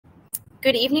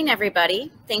Good evening,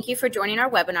 everybody. Thank you for joining our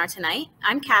webinar tonight.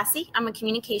 I'm Cassie. I'm a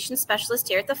communications specialist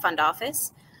here at the Fund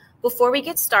Office. Before we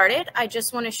get started, I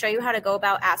just want to show you how to go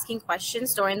about asking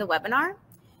questions during the webinar.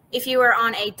 If you are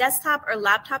on a desktop or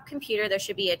laptop computer, there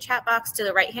should be a chat box to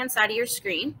the right-hand side of your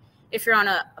screen. If you're on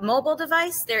a mobile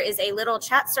device, there is a little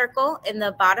chat circle in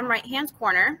the bottom right-hand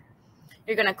corner.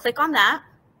 You're going to click on that,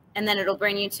 and then it'll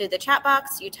bring you to the chat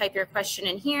box. You type your question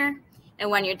in here. And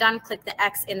when you're done, click the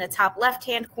X in the top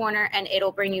left-hand corner, and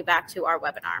it'll bring you back to our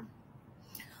webinar.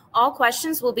 All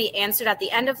questions will be answered at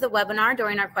the end of the webinar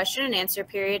during our question and answer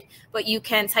period, but you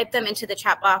can type them into the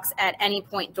chat box at any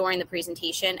point during the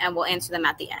presentation, and we'll answer them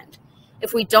at the end.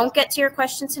 If we don't get to your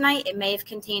question tonight, it may have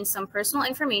contained some personal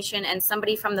information, and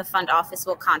somebody from the Fund Office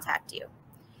will contact you.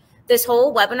 This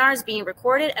whole webinar is being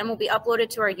recorded and will be uploaded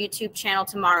to our YouTube channel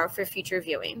tomorrow for future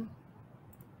viewing.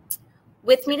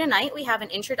 With me tonight, we have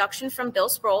an introduction from Bill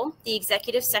Sproul, the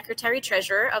Executive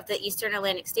Secretary-Treasurer of the Eastern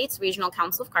Atlantic States Regional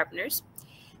Council of Carpenters,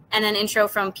 and an intro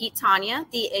from Pete Tanya,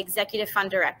 the Executive Fund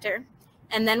Director.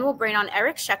 And then we'll bring on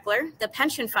Eric Scheckler, the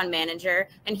Pension Fund Manager,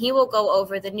 and he will go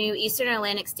over the new Eastern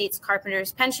Atlantic States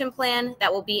Carpenters Pension Plan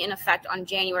that will be in effect on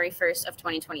January 1st of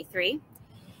 2023.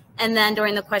 And then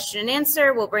during the question and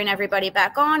answer, we'll bring everybody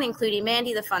back on, including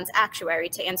Mandy, the Fund's Actuary,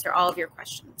 to answer all of your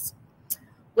questions.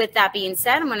 With that being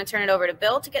said, I'm going to turn it over to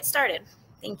Bill to get started.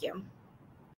 Thank you.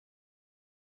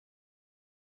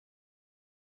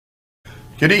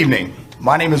 Good evening.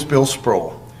 My name is Bill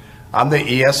Sproul. I'm the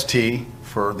EST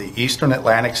for the Eastern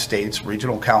Atlantic States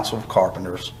Regional Council of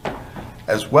Carpenters,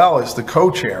 as well as the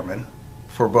co-chairman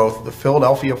for both the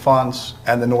Philadelphia Funds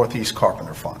and the Northeast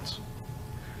Carpenter Funds.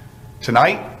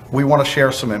 Tonight, we want to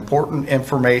share some important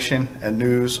information and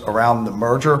news around the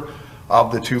merger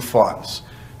of the two funds,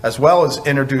 as well as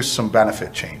introduce some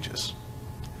benefit changes.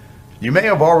 You may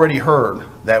have already heard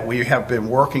that we have been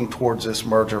working towards this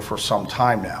merger for some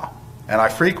time now, and I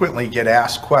frequently get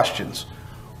asked questions,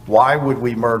 why would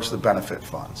we merge the benefit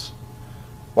funds?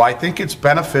 Well, I think it's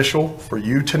beneficial for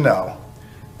you to know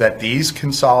that these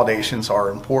consolidations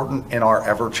are important in our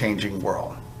ever-changing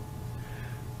world.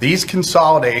 These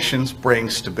consolidations bring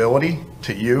stability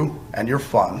to you and your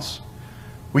funds.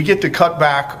 We get to cut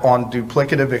back on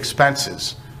duplicative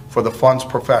expenses for the fund's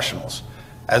professionals,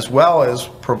 as well as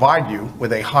provide you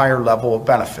with a higher level of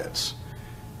benefits.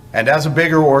 And as a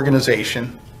bigger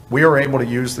organization, we are able to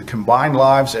use the combined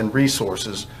lives and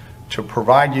resources to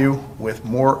provide you with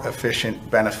more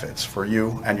efficient benefits for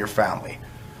you and your family.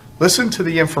 Listen to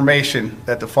the information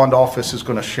that the Fund Office is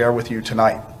going to share with you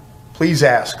tonight. Please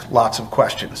ask lots of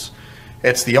questions.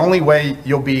 It's the only way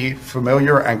you'll be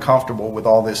familiar and comfortable with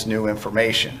all this new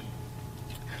information.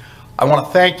 I want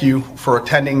to thank you for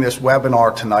attending this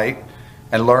webinar tonight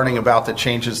and learning about the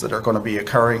changes that are going to be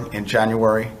occurring in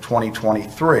January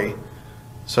 2023.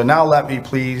 So now let me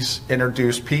please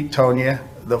introduce Pete Tanya,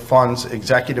 the Fund's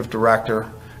Executive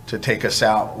Director, to take us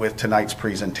out with tonight's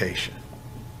presentation.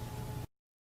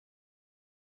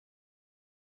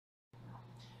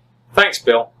 Thanks,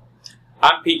 Bill.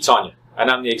 I'm Pete Tanya, and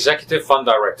I'm the Executive Fund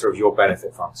Director of your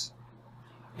benefit funds.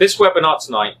 This webinar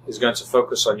tonight is going to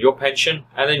focus on your pension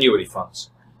and annuity funds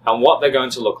and what they're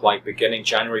going to look like beginning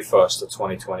January 1st of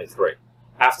 2023,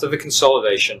 after the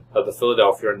consolidation of the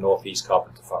Philadelphia and Northeast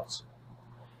Carpenter Funds.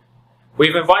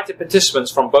 We've invited participants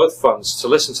from both funds to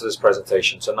listen to this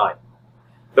presentation tonight.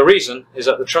 The reason is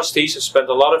that the trustees have spent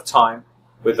a lot of time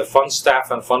with the fund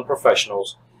staff and fund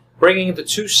professionals bringing the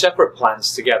two separate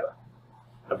plans together.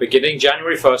 And beginning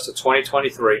January 1st of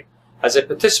 2023, as a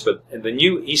participant in the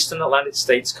new Eastern Atlantic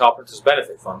States Carpenters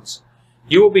Benefit Funds,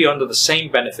 you will be under the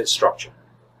same benefit structure.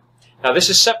 Now, this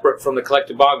is separate from the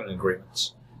collective bargaining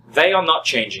agreements. They are not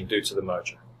changing due to the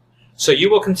merger. So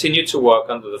you will continue to work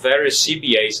under the various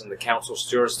CBAs in the Council's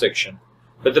jurisdiction,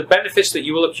 but the benefits that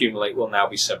you will accumulate will now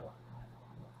be similar.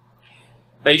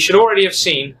 Now, you should already have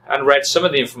seen and read some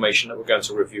of the information that we're going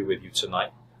to review with you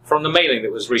tonight from the mailing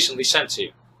that was recently sent to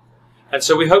you. And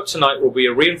so we hope tonight will be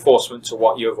a reinforcement to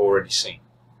what you have already seen.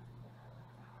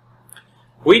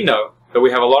 We know that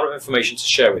we have a lot of information to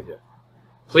share with you.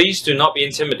 Please do not be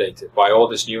intimidated by all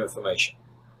this new information.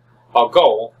 Our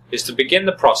goal is to begin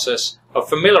the process of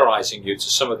familiarizing you to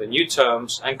some of the new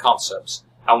terms and concepts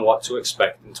and what to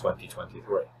expect in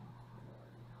 2023.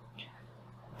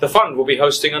 The Fund will be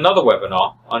hosting another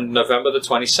webinar on November the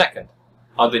 22nd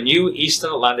on the new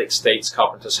Eastern Atlantic States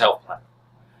Carpenters Health Plan.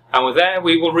 And there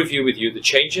we will review with you the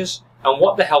changes and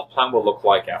what the health plan will look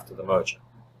like after the merger.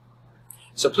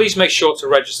 So please make sure to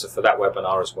register for that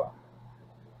webinar as well.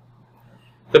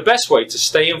 The best way to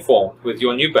stay informed with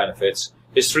your new benefits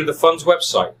is through the Fund's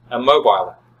website and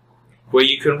mobile app, where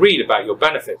you can read about your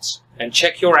benefits and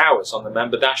check your hours on the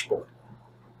member dashboard.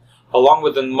 along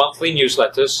with the monthly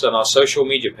newsletters and our social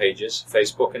media pages,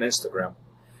 Facebook and Instagram.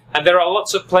 And there are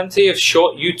plenty of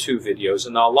short YouTube videos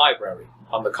in our library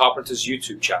on the Carpenters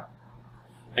YouTube channel.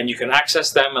 And you can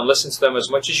access them and listen to them as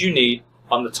much as you need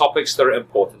on the topics that are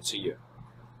important to you.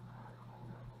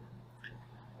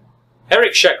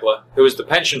 Eric Scheckler, who is the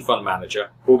pension fund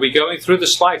manager, will be going through the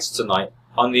slides tonight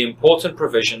on the important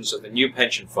provisions of the new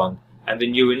pension fund and the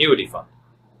new annuity fund.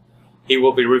 He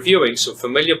will be reviewing some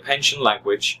familiar pension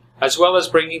language as well as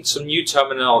bringing some new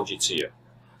terminology to you,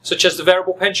 such as the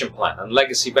variable pension plan and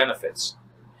legacy benefits.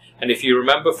 And if you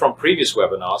remember from previous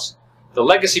webinars, the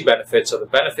legacy benefits are the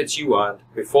benefits you earned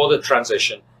before the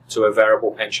transition to a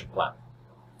variable pension plan.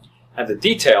 And the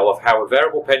detail of how a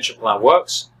variable pension plan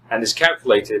works and is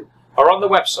calculated are on the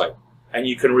website, and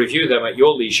you can review them at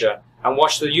your leisure and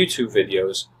watch the YouTube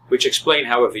videos which explain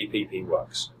how a VPP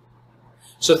works.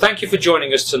 So thank you for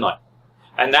joining us tonight.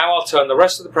 And now I'll turn the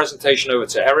rest of the presentation over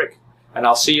to Eric, and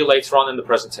I'll see you later on in the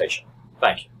presentation.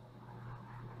 Thank you.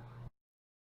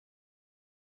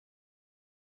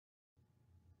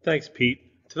 Thanks, Pete.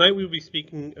 Tonight we will be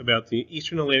speaking about the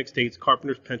Eastern Atlantic States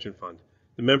Carpenters Pension Fund,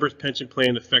 the members' pension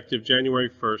plan effective January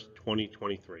 1st,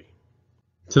 2023.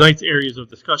 Tonight's areas of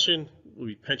discussion will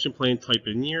be pension plan type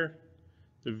and year,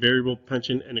 the variable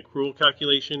pension and accrual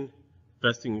calculation,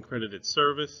 vesting and credited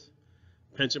service,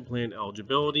 pension plan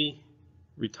eligibility,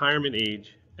 retirement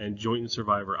age, and joint and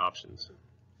survivor options.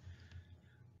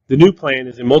 The new plan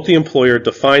is a multi-employer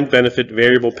defined benefit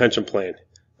variable pension plan.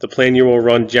 The plan year will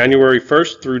run January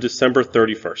 1st through December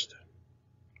 31st.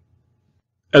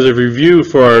 As a review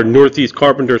for our Northeast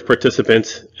Carpenters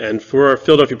participants and for our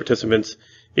Philadelphia participants,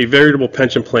 a variable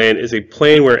pension plan is a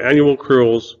plan where annual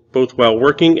accruals, both while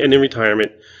working and in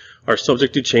retirement, are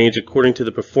subject to change according to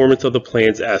the performance of the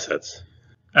plan's assets.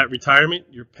 At retirement,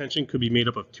 your pension could be made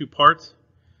up of two parts: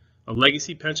 a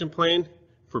legacy pension plan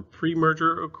for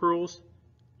pre-merger accruals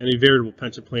and a variable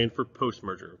pension plan for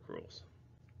post-merger accruals.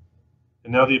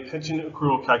 And now the pension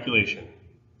accrual calculation.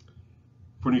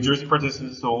 For New Jersey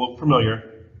participants, it will look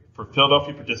familiar. For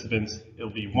Philadelphia participants, it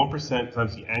will be 1%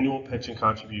 times the annual pension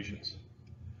contributions.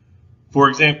 For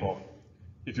example,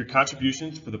 if your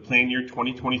contributions for the plan year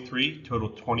 2023 total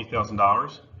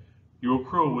 $20,000, your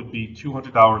accrual would be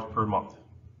 $200 per month.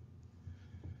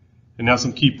 And now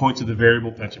some key points of the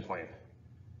variable pension plan.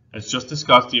 As just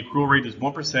discussed, the accrual rate is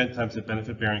 1% times the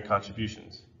benefit-bearing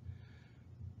contributions.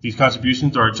 These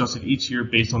contributions are adjusted each year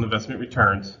based on investment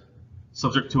returns,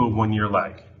 subject to a one-year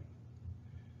lag.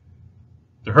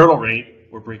 The hurdle rate,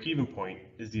 or break-even point,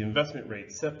 is the investment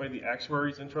rate set by the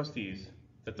actuaries and trustees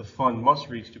that the fund must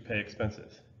reach to pay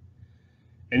expenses.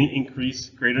 Any increase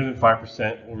greater than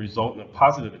 5% will result in a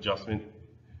positive adjustment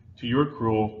to your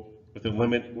accrual with a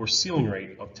limit or ceiling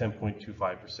rate of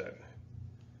 10.25%.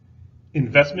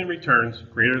 Investment returns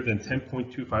greater than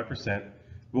 10.25%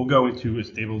 will go into a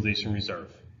stabilization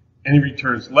reserve. Any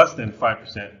returns less than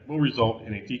 5% will result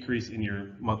in a decrease in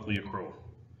your monthly accrual.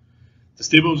 The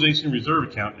stabilization reserve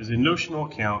account is a notional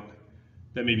account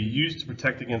that may be used to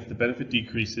protect against the benefit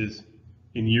decreases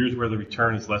in years where the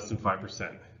return is less than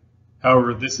 5%.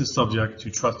 However, this is subject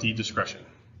to trustee discretion.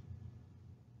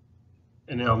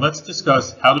 And now let's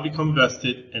discuss how to become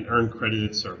vested and earn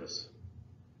credited service.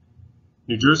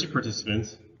 New Jersey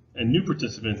participants and new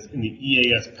participants in the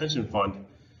EAS pension fund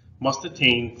must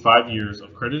attain 5 years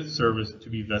of credited service to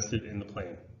be vested in the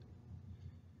plan.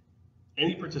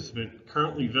 Any participant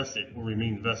currently vested will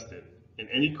remain vested, and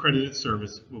any credited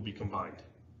service will be combined.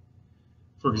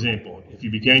 For example, if you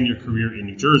began your career in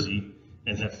New Jersey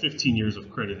and have 15 years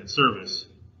of credited service,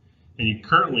 and you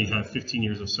currently have 15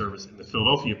 years of service in the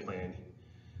Philadelphia plan,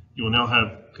 you will now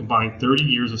have combined 30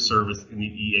 years of service in the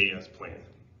EAS plan.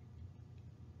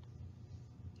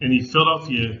 Any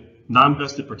Philadelphia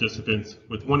non-vested participants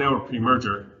with 1 hour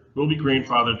pre-merger will be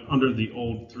grandfathered under the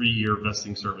old 3-year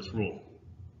vesting service rule.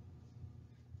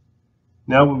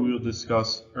 Now we will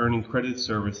discuss earning credited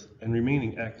service and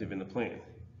remaining active in the plan.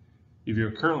 If you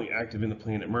are currently active in the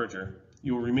plan at merger,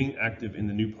 you will remain active in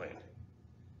the new plan.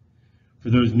 For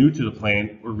those new to the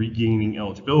plan or regaining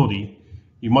eligibility,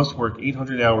 you must work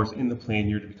 800 hours in the plan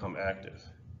year to become active.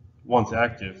 Once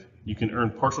active, you can earn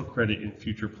partial credit in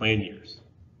future plan years.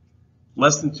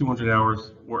 Less than 200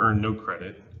 hours will earn no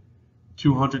credit.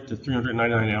 200 to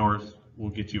 399 hours will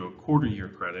get you a quarter year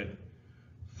credit.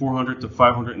 400 to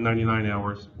 599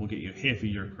 hours will get you half a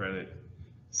year credit.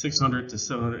 600 to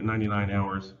 799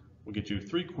 hours will get you a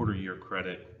 3/4 year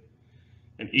credit.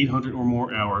 And 800 or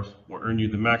more hours will earn you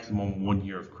the maximum 1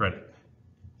 year of credit.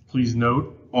 Please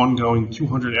note, ongoing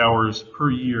 200 hours per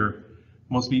year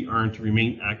must be earned to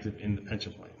remain active in the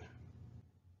pension plan.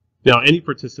 Now, any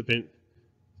participant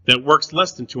that works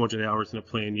less than 200 hours in a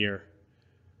plan year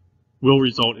will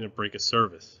result in a break of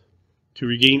service. To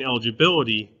regain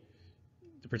eligibility,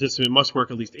 the participant must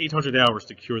work at least 800 hours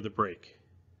to cure the break.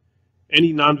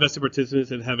 Any non-vested participants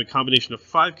that have a combination of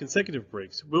 5 consecutive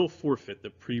breaks will forfeit the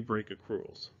pre-break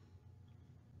accruals.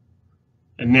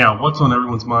 And now, what's on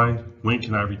everyone's mind? When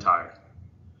can I retire?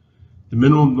 The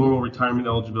minimum normal retirement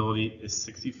eligibility is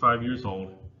 65 years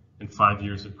old and 5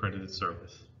 years of credited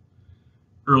service.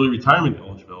 Early retirement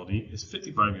eligibility is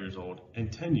 55 years old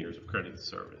and 10 years of credited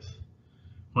service.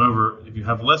 However, if you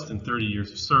have less than 30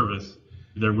 years of service,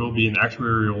 there will be an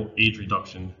actuarial age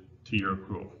reduction to your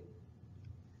accrual.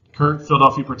 Current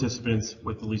Philadelphia participants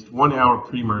with at least 1 hour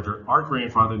pre-merger are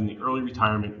grandfathered in the early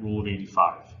retirement rule of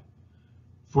 85.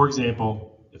 For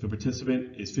example, if a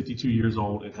participant is 52 years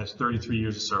old and has 33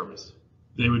 years of service,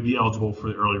 they would be eligible for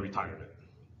the early retirement.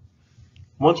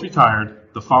 Once retired,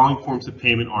 the following forms of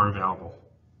payment are available.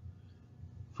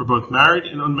 For both married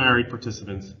and unmarried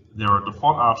participants, there are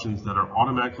default options that are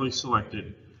automatically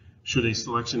selected should a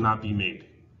selection not be made,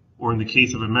 or in the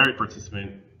case of a married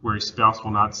participant, where a spouse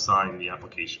will not sign the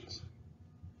applications.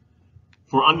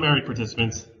 For unmarried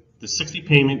participants, the 60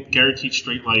 payment guaranteed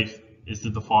straight life is the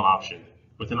default option,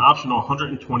 with an optional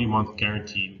 120-month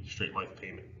guaranteed straight life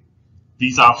payment.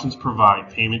 These options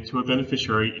provide payment to a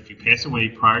beneficiary if you pass away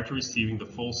prior to receiving the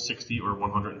full 60 or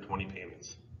 120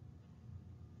 payments.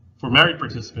 For married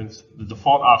participants, the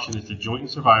default option is the joint and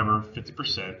survivor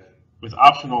 50%, with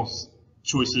optional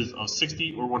choices of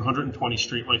 60 or 120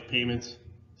 straight life payments,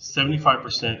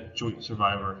 75% joint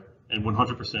survivor, and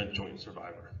 100% joint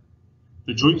survivor.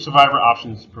 The joint survivor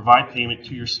options provide payment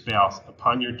to your spouse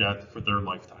upon your death for their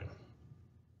lifetime.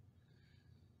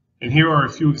 And here are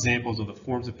a few examples of the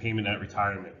forms of payment at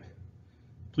retirement.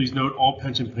 Please note all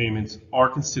pension payments are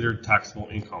considered taxable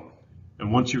income,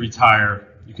 and once you retire,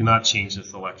 you cannot change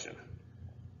this election.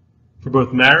 For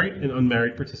both married and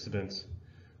unmarried participants,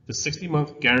 the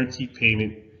 60-month guaranteed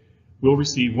payment will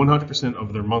receive 100%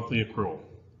 of their monthly accrual.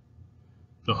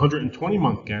 The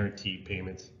 120-month guaranteed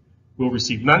payments will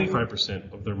receive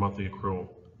 95% of their monthly accrual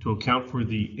to account for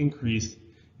the increase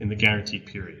in the guaranteed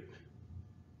period.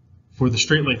 For the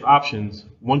straight life options,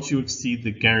 once you exceed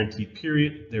the guaranteed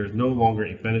period, there is no longer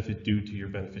a benefit due to your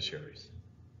beneficiaries.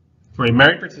 For a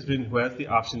married participant who has the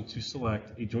option to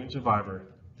select a joint survivor,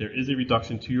 there is a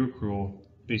reduction to your accrual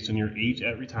based on your age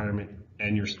at retirement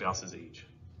and your spouse's age.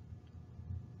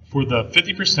 For the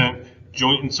 50%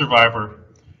 joint and survivor,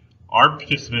 our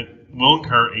participant will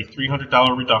incur a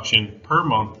 $300 reduction per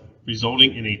month,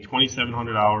 resulting in a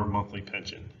 $2,700 monthly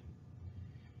pension.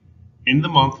 In the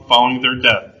month following their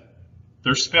death,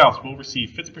 their spouse will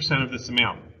receive 50% of this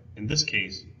amount, in this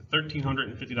case,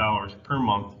 $1,350 per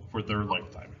month for their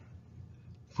lifetime.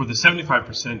 For the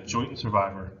 75% joint and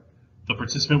survivor, the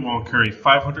participant will incur a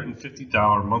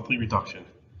 $550 monthly reduction,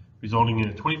 resulting in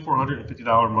a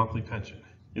 $2,450 monthly pension.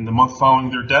 In the month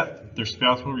following their death, their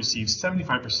spouse will receive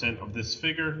 75% of this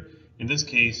figure, in this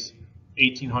case,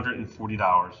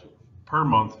 $1,840 per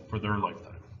month for their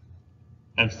lifetime.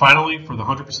 And finally, for the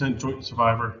 100% joint and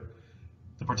survivor,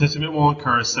 the participant will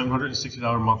incur a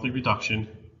 $760 monthly reduction,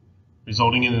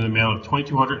 resulting in an amount of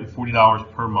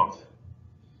 $2,240 per month.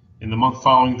 In the month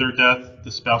following their death,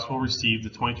 the spouse will receive the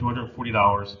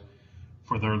 $2,240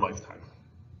 for their lifetime.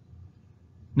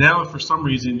 Now, if for some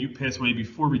reason you pass away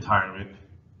before retirement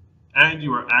and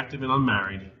you are active and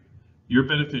unmarried, your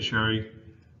beneficiary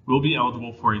will be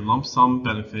eligible for a lump sum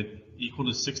benefit equal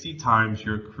to 60 times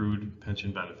your accrued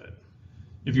pension benefit.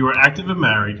 If you are active and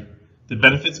married, the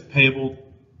benefits payable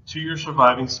to your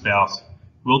surviving spouse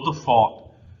will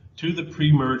default to the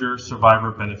pre-merger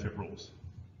survivor benefit rules.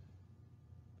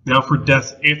 Now for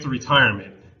deaths after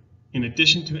retirement, in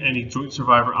addition to any joint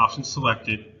survivor options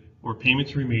selected or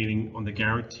payments remaining on the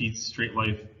guaranteed straight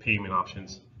life payment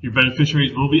options, your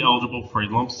beneficiaries will be eligible for a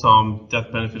lump sum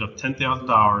death benefit of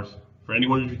 $10,000 for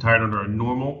anyone who's retired under a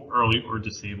normal, early, or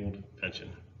disabled pension.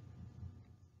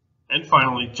 And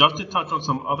finally, just to touch on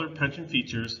some other pension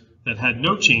features that had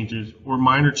no changes or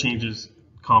minor changes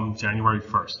come January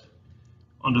 1st.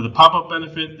 Under the pop-up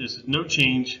benefit, this is no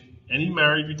change. Any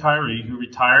married retiree who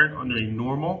retired under a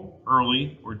normal,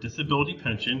 early, or disability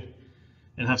pension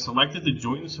and have selected the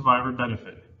joint and survivor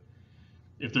benefit.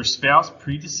 If their spouse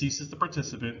predeceases the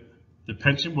participant, the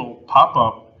pension will pop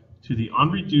up to the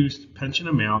unreduced pension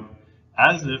amount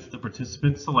as if the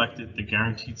participant selected the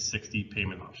guaranteed 60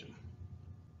 payment option.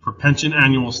 For pension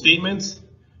annual statements,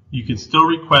 you can still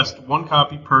request 1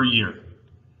 copy per year.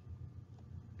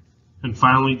 And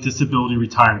finally, disability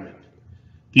retirement.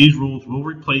 These rules will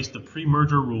replace the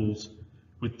pre-merger rules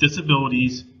with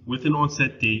disabilities with an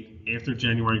onset date after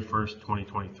January 1st,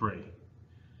 2023.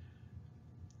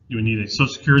 You will need a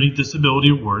Social Security Disability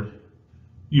Award.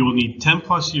 You will need 10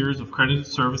 plus years of credited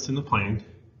service in the plan.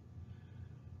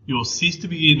 You will cease to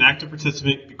be an active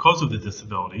participant because of the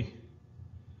disability.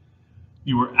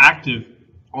 You were active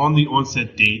on the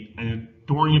onset date and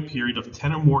during a period of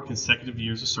 10 or more consecutive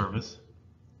years of service.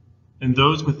 And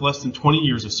those with less than 20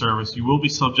 years of service, you will be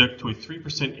subject to a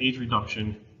 3% age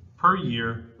reduction per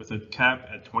year with a cap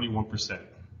at 21%.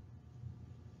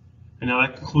 And now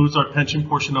that concludes our pension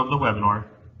portion of the webinar.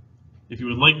 If you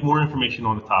would like more information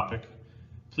on the topic,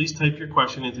 please type your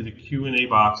question into the Q&A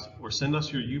box or send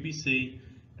us your UBC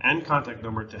and contact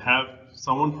number to have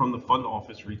someone from the fund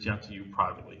office reach out to you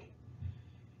privately.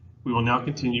 We will now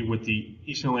continue with the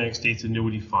Eastern Atlantic States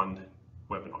Annuity Fund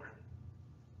webinar.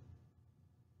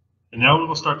 And now we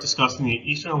will start discussing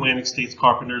the Eastern Atlantic States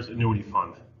Carpenters Annuity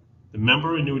Fund, the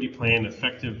member annuity plan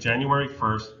effective January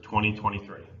 1st,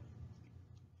 2023.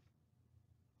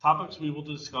 Topics we will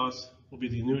discuss will be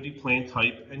the annuity plan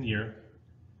type and year,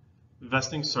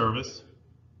 vesting service,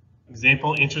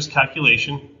 example interest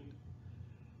calculation,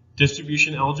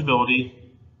 distribution eligibility,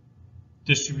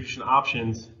 distribution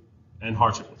options, and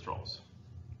hardship withdrawals.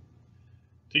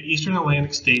 The Eastern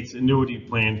Atlantic States Annuity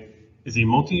Plan is a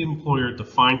multi-employer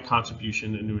defined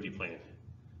contribution annuity plan.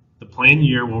 The plan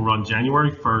year will run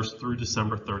January 1st through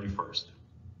December 31st.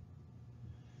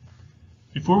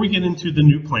 Before we get into the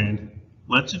new plan,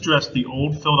 let's address the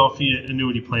old Philadelphia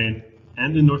Annuity Plan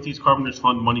and the Northeast Carpenters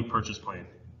Fund Money Purchase Plan.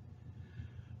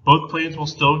 Both plans will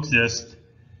still exist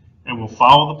and will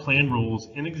follow the plan rules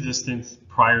in existence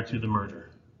prior to the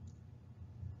merger.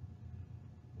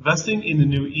 Vesting in the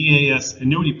new EAS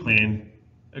annuity plan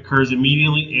occurs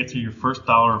immediately after your first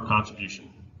dollar of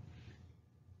contribution.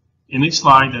 In a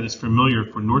slide that is familiar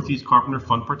for Northeast Carpenter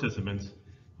Fund participants,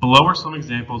 below are some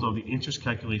examples of the interest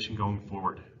calculation going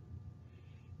forward.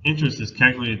 Interest is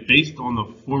calculated based on the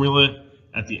formula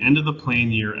at the end of the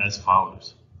plan year as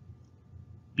follows.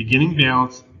 Beginning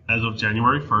balance as of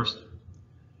January 1st,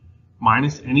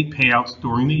 minus any payouts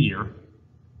during the year,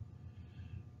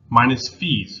 minus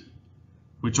fees,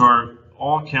 which are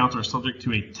all accounts are subject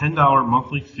to a $10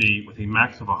 monthly fee with a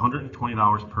max of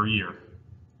 $120 per year,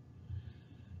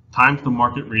 times the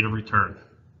market rate of return.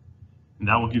 And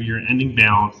that will give you your ending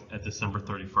balance at December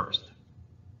 31st.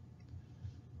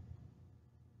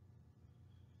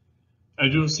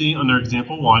 As you will see under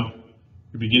example 1,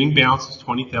 your beginning balance is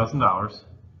 $20,000.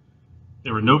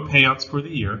 There were no payouts for the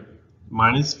year,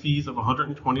 minus fees of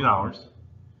 $120.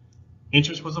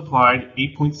 Interest was applied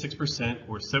 8.6%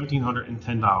 or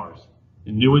 $1,710.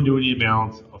 The new annuity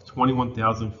balance of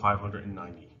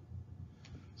 $21,590.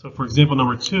 So for example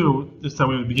number 2, this time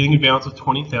we have a beginning balance of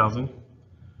 $20,000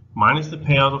 minus the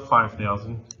payout of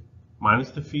 $5,000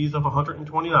 minus the fees of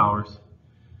 $120.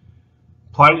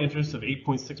 Applied interest of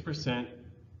 8.6%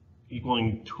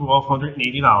 equaling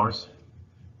 $1,280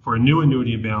 for a new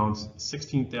annuity balance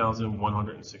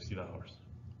 $16,160.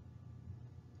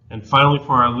 And finally,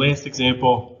 for our last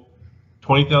example,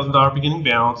 $20,000 beginning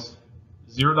balance,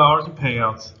 $0 in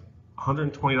payouts,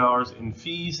 $120 in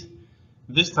fees.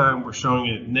 This time we're showing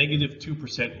a negative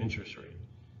 2% interest rate.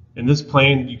 In this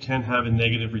plan, you can have a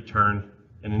negative return,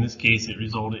 and in this case, it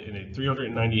resulted in a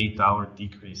 $398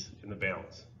 decrease in the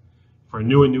balance for a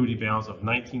new annuity balance of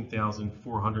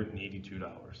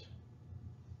 $19,482.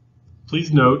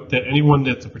 Please note that anyone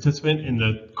that's a participant in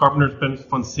the Carpenters Benefit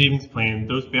Fund Savings Plan,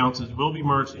 those balances will be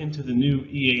merged into the new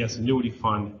EAS Annuity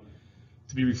Fund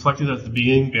to be reflected as the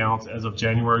beginning balance as of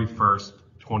January 1st,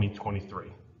 2023.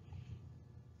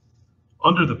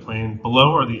 Under the plan,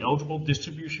 below are the eligible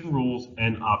distribution rules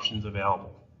and options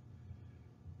available.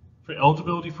 For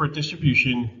eligibility for a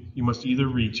distribution, you must either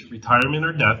reach retirement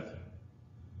or death,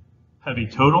 have a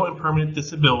total and permanent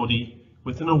disability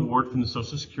with an award from the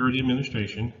Social Security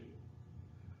Administration,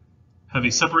 have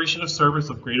a separation of service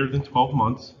of greater than 12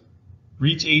 months,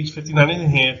 reach age 59 and a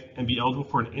half and be eligible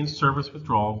for an in-service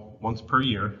withdrawal once per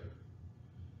year,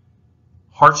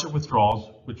 hardship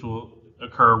withdrawals, which will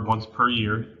occur once per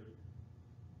year,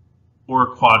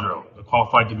 or a quadro, a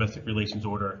qualified domestic relations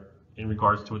order in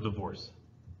regards to a divorce.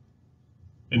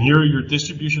 And here are your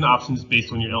distribution options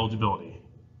based on your eligibility.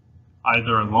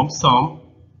 Either a lump sum,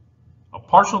 a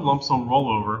partial lump sum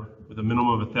rollover with a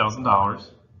minimum of $1,000,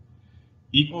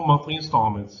 equal monthly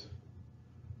installments,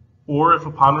 or if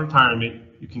upon retirement,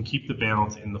 you can keep the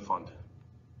balance in the fund.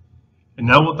 And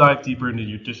now we'll dive deeper into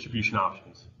your distribution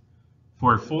options.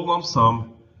 For a full lump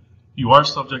sum, you are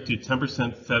subject to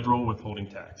 10% federal withholding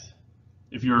tax.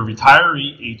 If you're a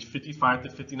retiree age 55 to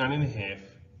 59 and a half,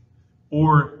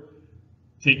 or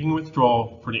taking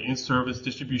withdrawal for the in-service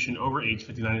distribution over age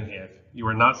 59 and a half, you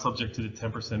are not subject to the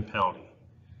 10% penalty.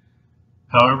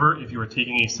 However, if you are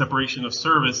taking a separation of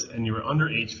service and you are under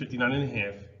age 59 and a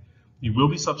half, you will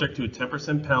be subject to a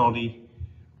 10% penalty,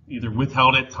 either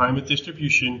withheld at time of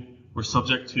distribution or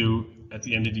subject to at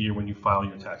the end of the year when you file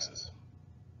your taxes.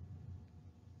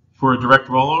 For a direct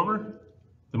rollover,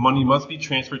 the money must be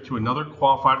transferred to another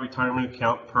qualified retirement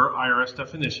account per IRS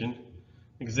definition.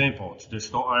 Example,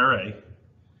 traditional IRA.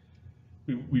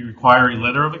 We require a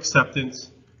letter of acceptance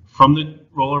from the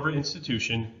rollover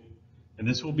institution, and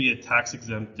this will be a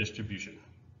tax-exempt distribution.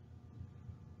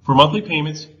 For monthly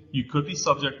payments, you could be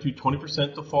subject to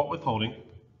 20% default withholding.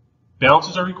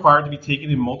 Balances are required to be taken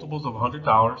in multiples of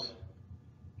 $100,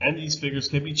 and these figures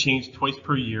can be changed twice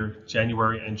per year,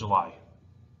 January and July.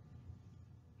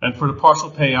 And for the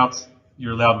partial payouts,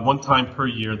 you're allowed one time per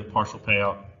year the partial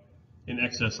payout in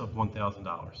excess of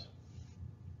 $1,000.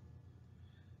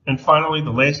 And finally,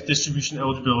 the last distribution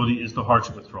eligibility is the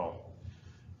hardship withdrawal.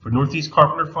 For Northeast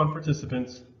Carpenter Fund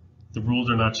participants, the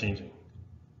rules are not changing.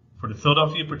 For the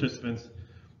Philadelphia participants,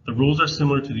 the rules are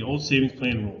similar to the old savings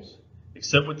plan rules,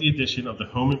 except with the addition of the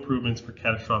home improvements for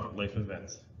catastrophic life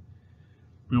events.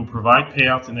 We will provide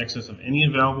payouts in excess of any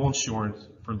available insurance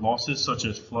for losses such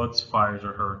as floods, fires,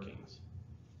 or hurricanes.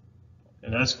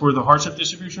 And as for the hardship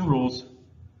distribution rules,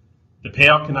 the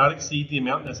payout cannot exceed the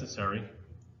amount necessary,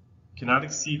 cannot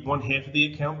exceed 1/2 of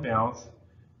the account balance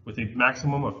with a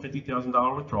maximum of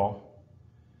 $50,000 withdrawal,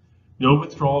 no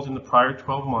withdrawals in the prior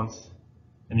 12 months,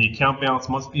 and the account balance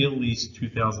must be at least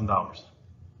 $2,000.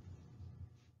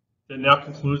 That now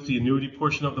concludes the annuity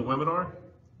portion of the webinar.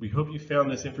 We hope you found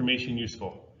this information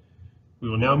useful. We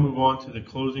will now move on to the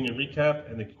closing and recap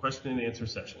and the question and answer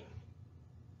session.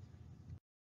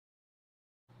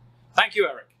 Thank you,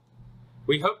 Eric.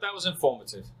 We hope that was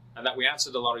informative and that we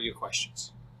answered a lot of your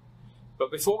questions. But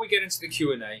before we get into the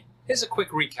Q&A, here's a quick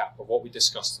recap of what we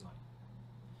discussed tonight.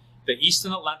 The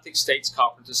Eastern Atlantic States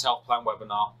Carpenters Health Plan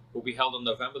webinar will be held on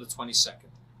November the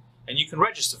 22nd, and you can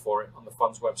register for it on the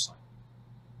Fund's website.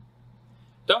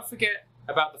 Don't forget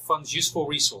about the Fund's useful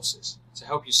resources to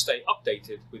help you stay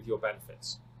updated with your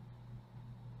benefits.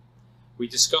 We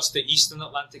discussed the Eastern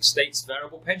Atlantic States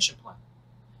Variable Pension Plan,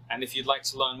 and if you'd like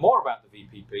to learn more about the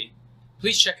VPP,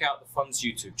 please check out the Fund's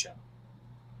YouTube channel.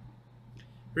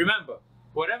 Remember,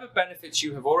 whatever benefits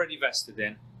you have already vested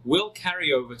in will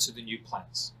carry over to the new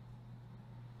plans.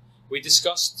 We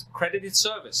discussed credited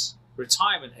service,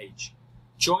 retirement age,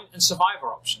 joint and survivor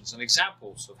options, and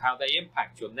examples of how they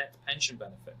impact your net pension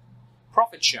benefit,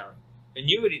 profit sharing,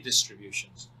 annuity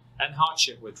distributions, and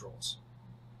hardship withdrawals.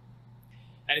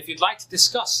 And if you'd like to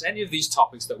discuss any of these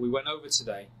topics that we went over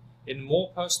today in a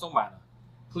more personal manner,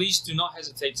 please do not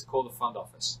hesitate to call the Fund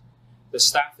office. The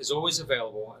staff is always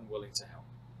available and willing to help.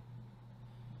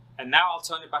 And now I'll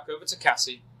turn it back over to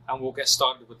Cassie, and we'll get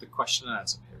started with the question and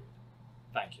answer period.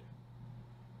 Thank you.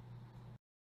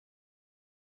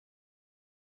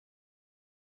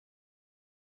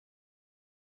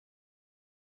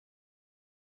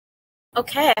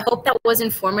 Okay, I hope that was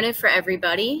informative for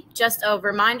everybody. Just a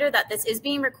reminder that this is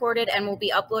being recorded and will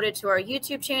be uploaded to our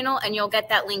YouTube channel, and you'll get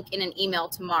that link in an email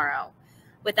tomorrow.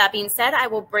 With that being said, I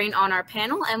will bring on our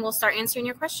panel and we'll start answering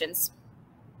your questions.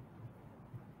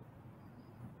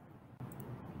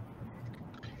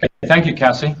 Thank you,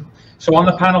 Cassie. So on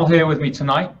the panel here with me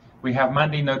tonight, we have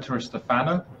Mandy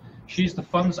Notaris-Stefano. She's the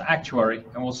Fund's actuary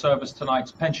and will serve as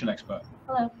tonight's pension expert.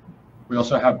 Hello. We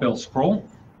also have Bill Sproul.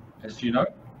 As you know,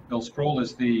 Bill Sproul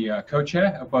is the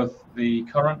co-chair of both the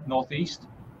current Northeast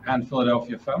and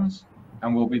Philadelphia funds,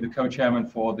 and will be the co-chairman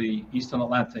for the Eastern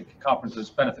Atlantic Carpenters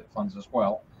Benefit Funds as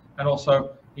well. And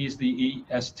also, he's the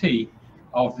EST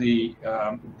of the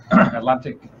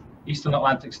Eastern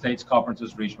Atlantic States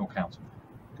Carpenters Regional Council.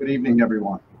 Good evening,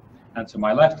 everyone. And to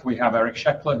my left, we have Eric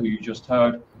Scheckler, who you just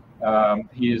heard.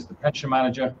 He is the pension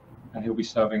manager, and he'll be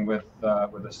serving with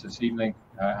us this evening,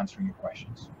 answering your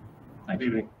questions. Thank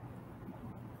you.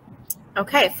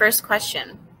 Okay, first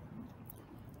question.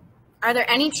 Are there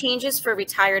any changes for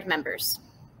retired members?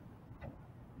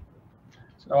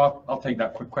 So I'll take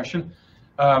that quick question.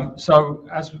 So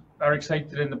as Eric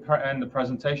stated in the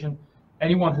presentation,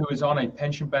 anyone who is on a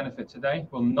pension benefit today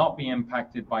will not be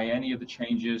impacted by any of the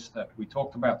changes that we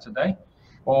talked about today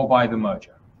or by the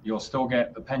merger. You'll still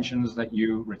get the pensions that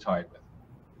you retired with.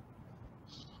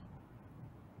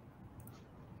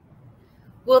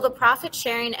 Will the profit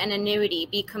sharing and annuity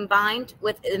be combined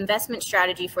with investment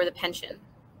strategy for the pension?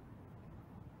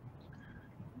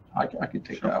 I could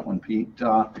take that one, Pete.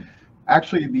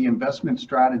 Actually, the investment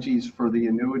strategies for the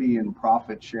annuity and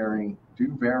profit sharing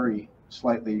do vary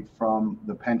slightly from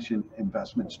the pension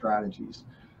investment strategies.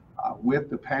 With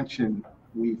the pension,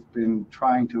 we've been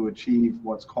trying to achieve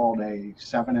what's called a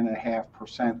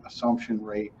 7.5% assumption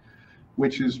rate,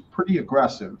 which is pretty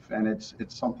aggressive, and it's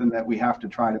something that we have to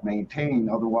try to maintain,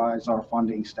 otherwise our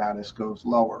funding status goes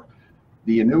lower.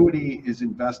 The annuity is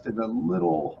invested a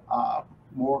little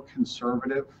more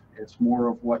conservative. It's more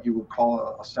of what you would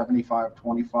call a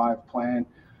 75-25 plan,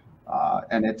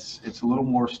 and it's a little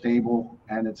more stable,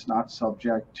 and it's not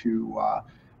subject to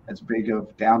as big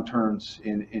of downturns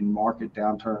in market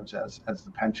downturns as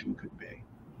the pension could be.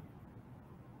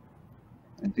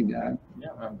 Anything to add?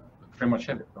 Yeah, pretty much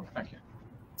hit it. Thank you.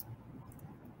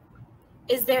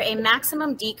 Is there a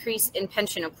maximum decrease in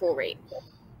pension accrual rate?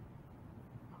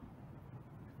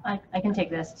 I can take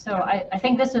this. So I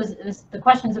think the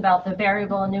question's about the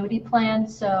variable annuity plan.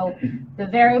 So the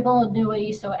variable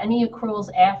annuity, so any accruals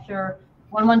after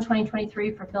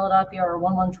 1/1/2023 for Philadelphia or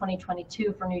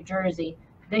 1/1/2022 for New Jersey,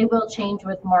 they will change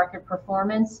with market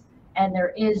performance, and there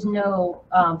is no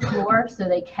floor, so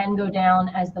they can go down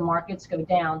as the markets go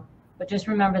down. But just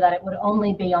remember that it would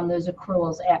only be on those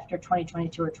accruals after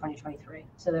 2022 or 2023.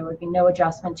 So there would be no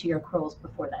adjustment to your accruals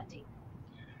before that date.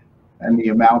 And the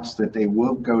amounts that they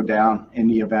will go down in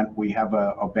the event we have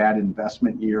a bad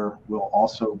investment year will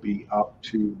also be up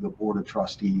to the Board of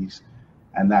Trustees,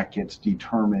 and that gets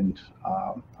determined,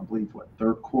 I believe,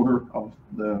 third quarter of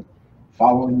the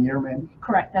following year, maybe?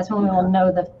 Correct. That's when we will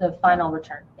know the final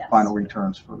return. Yes. Final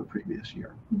returns for the previous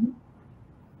year. Mm-hmm.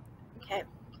 Okay.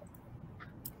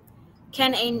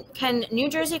 Can New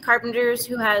Jersey carpenters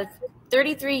who have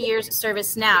 33 years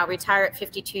service now retire at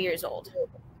 52 years old?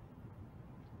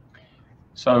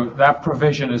 So that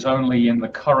provision is only in the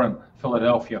current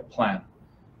Philadelphia plan.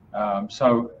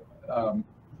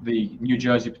 The New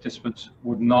Jersey participants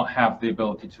would not have the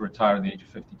ability to retire at the age of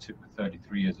 52 with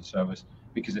 33 years of service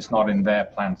because it's not in their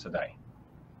plan today.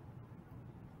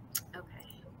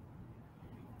 Okay.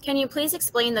 Can you please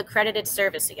explain the credited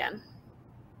service again?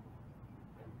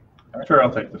 Sure,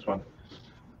 I'll take this one.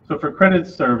 So for credit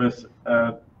service,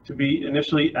 to be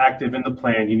initially active in the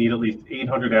plan, you need at least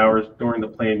 800 hours during the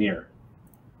plan year.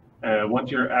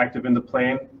 Once you're active in the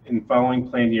plan, in following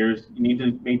plan years, you need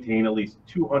to maintain at least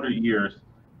 200 years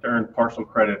to earn partial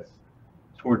credits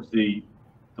towards the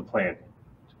plan,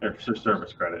 or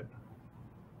service credit.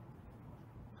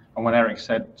 And when Eric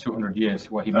said 200 years,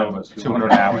 what he meant was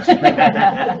 200 hours.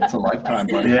 It's a lifetime,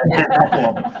 buddy.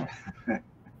 Yeah.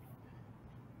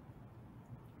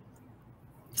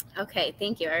 Okay,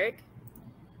 thank you, Eric.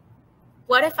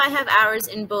 What if I have hours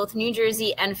in both New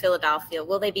Jersey and Philadelphia?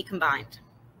 Will they be combined?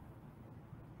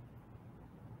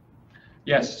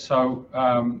 Yes. So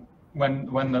when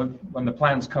the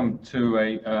plans come to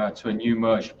a new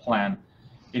merged plan,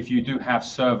 if you do have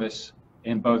service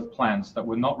in both plans that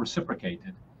were not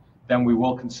reciprocated, then we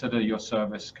will consider your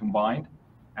service combined,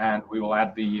 and we will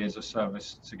add the years of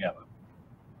service together.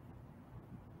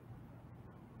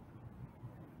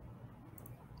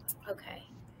 Okay.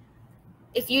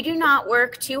 If you do not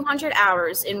work 200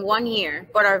 hours in 1 year,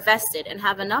 but are vested and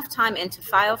have enough time in to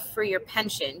file for your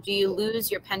pension, do you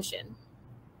lose your pension?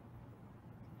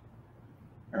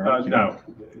 No.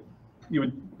 You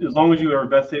would, as long as you are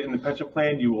vested in the pension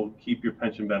plan, you will keep your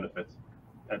pension benefits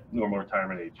at normal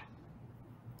retirement age.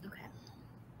 Okay.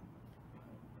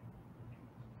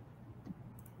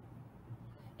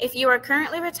 If you are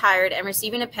currently retired and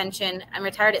receiving a pension and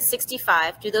retired at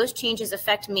 65, do those changes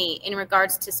affect me in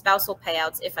regards to spousal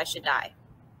payouts if I should die?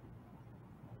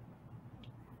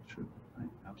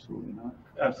 Absolutely not.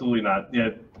 Absolutely not.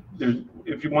 Yeah,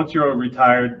 once you're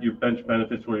retired, your pension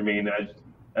benefits will remain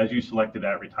as you selected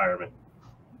at retirement.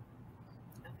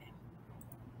 Okay.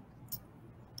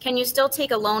 Can you still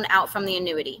take a loan out from the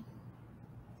annuity?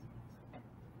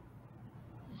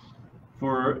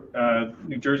 For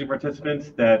New Jersey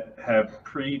participants that have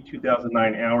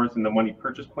pre-2009 hours in the money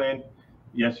purchase plan,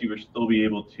 yes, you will still be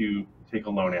able to take a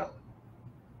loan out.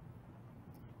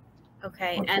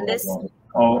 Okay, and this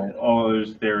all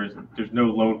others, there's no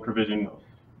loan provision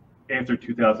after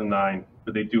 2009,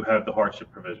 but they do have the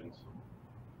hardship provisions.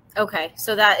 Okay,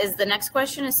 so that is the next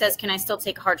question. It says, can I still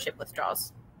take hardship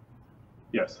withdrawals?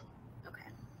 Yes. Okay.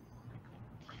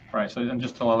 Right. So, and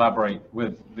just to elaborate,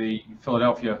 with the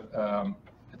Philadelphia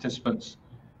participants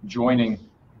joining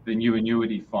the new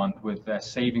annuity fund with their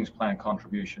savings plan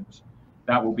contributions,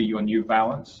 that will be your new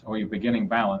balance or your beginning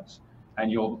balance,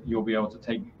 and you'll be able to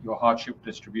take your hardship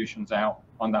distributions out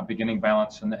on that beginning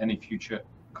balance and any future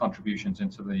contributions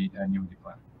into the annuity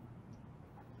plan.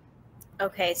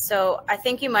 Okay, so I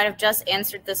think you might have just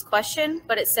answered this question,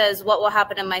 but it says, what will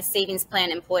happen to my savings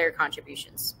plan employer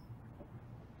contributions?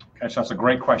 Okay, so that's a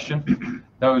great question.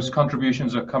 Those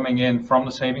contributions are coming in from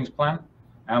the savings plan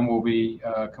and will be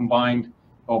combined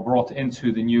or brought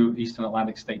into the new Eastern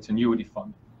Atlantic States Annuity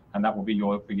Fund, and that will be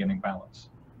your beginning balance.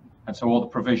 And so all the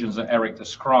provisions that Eric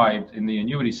described in the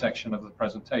annuity section of the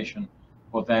presentation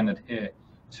will then adhere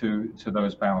to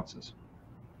those balances.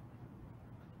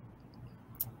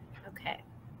 Okay.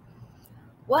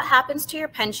 What happens to your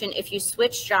pension if you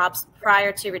switch jobs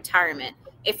prior to retirement,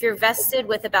 if you're vested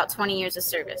with about 20 years of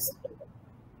service?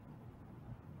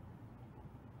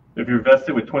 If you're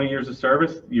vested with 20 years of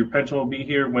service, your pension will be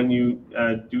here when you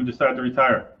do decide to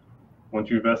retire. Once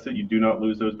you're vested, you do not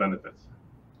lose those benefits.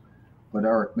 But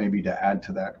Eric, maybe to add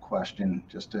to that question,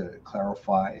 just to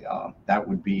clarify, that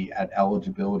would be at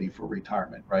eligibility for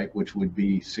retirement, right? Which would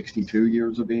be 62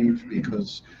 years of age,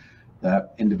 because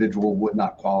that individual would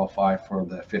not qualify for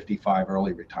the 55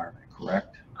 early retirement,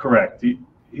 correct? Correct.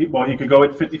 Well, he could go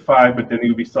at 55, but then he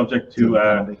would be subject to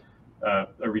a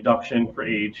reduction for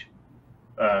age.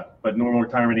 But normal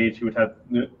retirement age, he would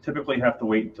typically have to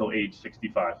wait until age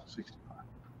 65. 65.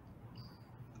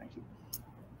 Thank you.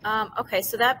 Okay,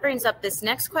 so that brings up this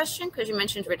next question, because you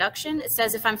mentioned reduction. It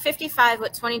says, if I'm 55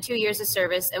 with 22 years of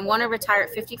service and want to retire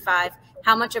at 55,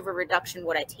 how much of a reduction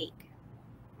would I take?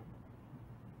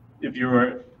 If you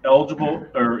were eligible,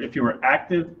 or if you were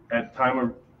active at time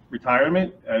of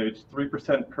retirement, it's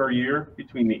 3% per year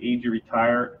between the age you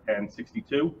retire and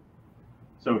 62.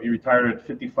 So if you retired at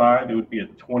 55, it would be a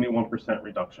 21%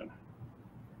 reduction.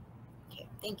 Okay,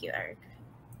 thank you, Eric.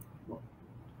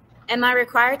 Am I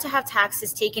required to have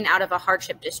taxes taken out of a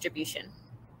hardship distribution?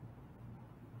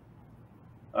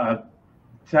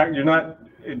 You're not.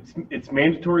 It's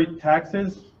mandatory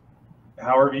taxes.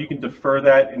 However, you can defer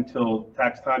that until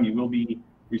tax time. You will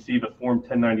receive a Form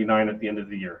 1099 at the end of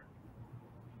the year.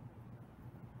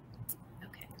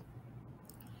 Okay.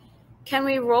 Can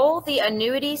we roll the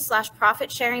annuity /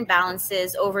 profit sharing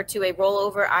balances over to a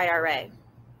rollover IRA?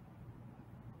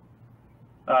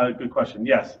 Good question.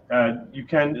 Yes, you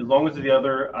can, as long as the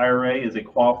other IRA is a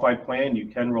qualified plan, you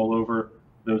can roll over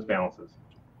those balances.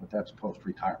 But that's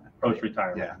post-retirement.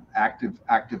 Post-retirement. Yeah,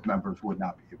 active members would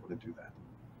not be able to do that.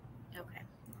 Okay.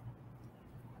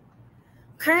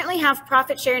 Currently have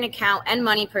profit sharing account and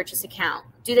money purchase account.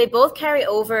 Do they both carry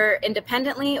over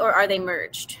independently, or are they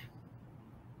merged?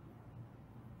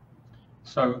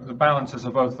 So the balances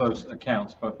of both those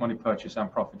accounts, both money purchase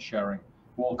and profit sharing,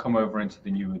 will all come over into the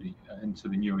annuity, into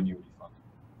the new annuity fund.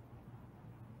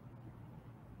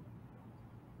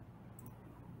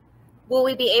 Will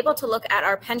we be able to look at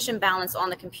our pension balance on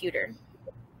the computer?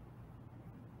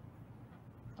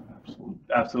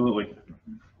 Absolutely.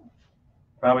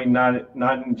 Probably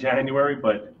not in January,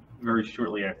 but very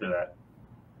shortly after that.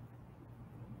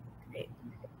 Great.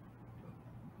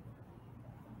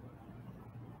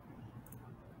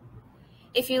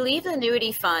 If you leave the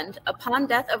annuity fund upon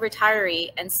death of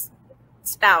retiree and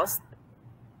spouse,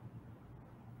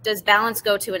 does balance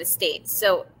go to an estate?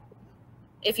 So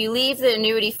if you leave the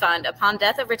annuity fund upon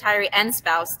death of retiree and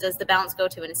spouse, does the balance go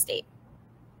to an estate?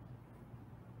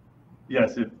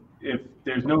 Yes, if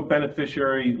there's no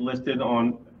beneficiary listed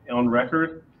on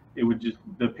record, it would just,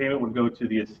 the payment would go to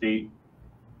the estate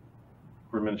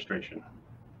for administration.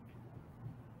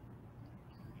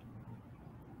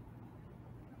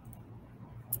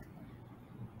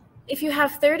 If you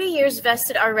have 30 years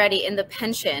vested already in the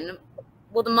pension,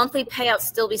 will the monthly payout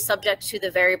still be subject to the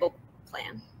variable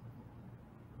plan?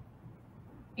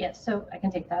 Yes, so I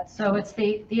can take that. So it's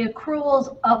the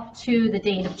accruals up to the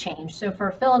date of change. So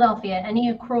for Philadelphia,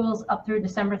 any accruals up through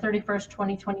December 31st,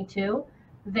 2022,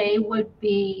 they would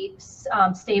be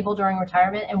stable during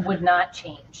retirement and would not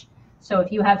change. So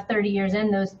if you have 30 years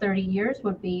in, those 30 years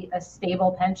would be a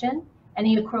stable pension.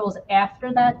 Any accruals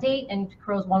after that date, and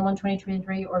accruals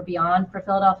 1/1/2023 or beyond for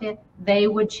Philadelphia, they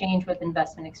would change with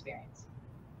investment experience.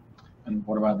 And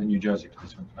what about the New Jersey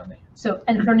placement family? So,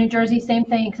 and for New Jersey, same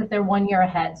thing, except they're 1 year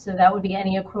ahead. So that would be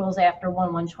any accruals after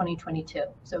 1/1/2022.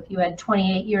 So if you had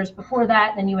 28 years before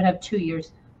that, then you would have 2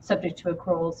 years subject to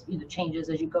accruals, either changes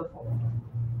as you go forward.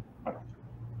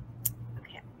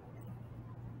 Okay.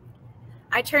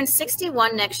 I turn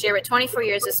 61 next year with 24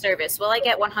 years of service. Will I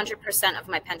get 100% of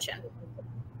my pension?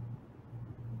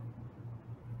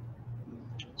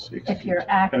 If you're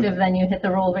active, then you hit the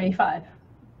roll of 85,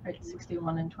 right?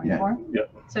 61 and 24. Yeah.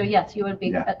 So yes, you would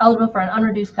be eligible for an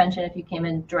unreduced pension if you came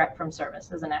in direct from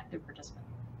service as an active participant.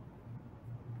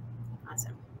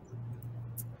 Awesome.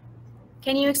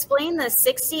 Can you explain the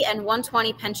 60 and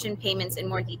 120 pension payments in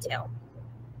more detail?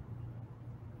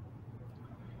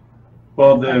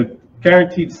 Well, the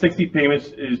guaranteed 60 payments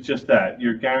is just that.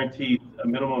 You're guaranteed a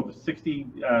minimum of 60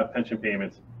 pension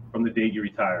payments from the date you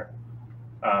retire.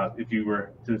 If you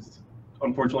were to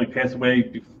unfortunately pass away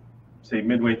say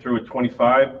midway through at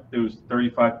 25, those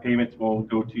 35 payments will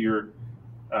go to your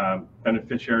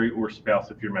beneficiary or spouse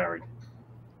if you're married.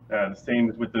 The same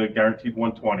as with the guaranteed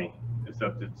 120,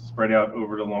 except it's spread out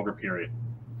over the longer period.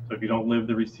 So if you don't live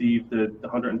to receive the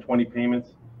 120 payments,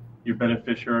 your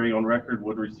beneficiary on record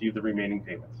would receive the remaining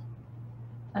payments.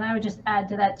 And I would just add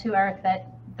to that too, Eric,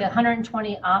 that the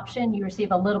 120 option, you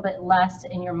receive a little bit less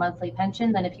in your monthly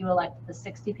pension than if you elect the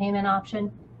 60 payment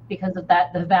option, because of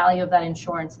that, the value of that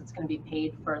insurance that's going to be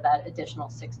paid for that additional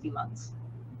 60 months.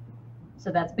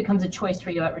 So that becomes a choice for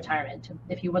you at retirement,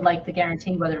 if you would like the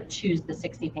guarantee, whether to choose the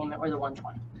 60 payment or the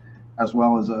 120. As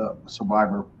well as a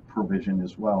survivor provision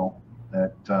as well,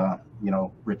 that,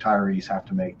 retirees have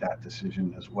to make that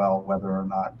decision as well, whether or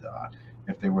not,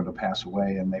 if they were to pass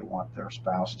away and they want their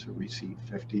spouse to receive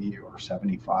 50 or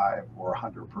 75 or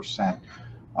 100%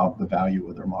 of the value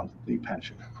of their monthly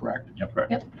pension, correct? Yep,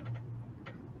 correct. Yep.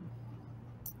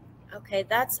 Okay,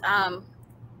 that's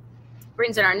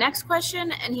brings in our next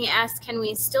question, and he asks, can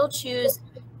we still choose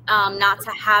not to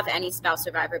have any spouse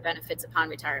survivor benefits upon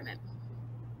retirement?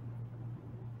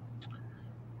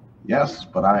 Yes,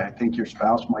 but I think your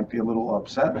spouse might be a little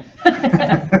upset.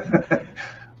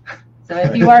 So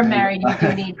if you are married, you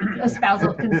do need a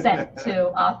spousal consent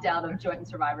to opt out of joint and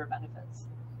survivor benefits.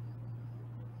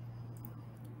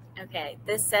 Okay,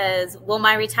 this says, will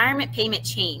my retirement payment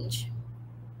change?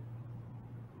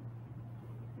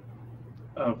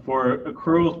 For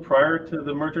accruals prior to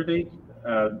the merger date,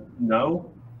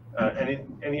 no.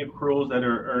 Any accruals that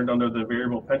are earned under the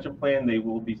variable pension plan, they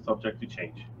will be subject to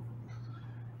change.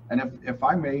 And if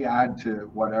I may add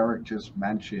to what Eric just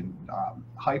mentioned,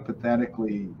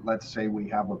 hypothetically, let's say we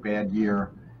have a bad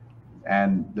year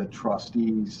and the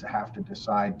trustees have to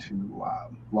decide to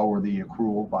lower the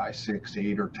accrual by 6,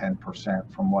 8, or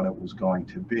 10% from what it was going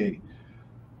to be.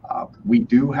 We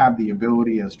do have the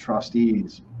ability as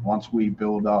trustees, once we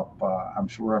build up, I'm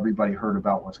sure everybody heard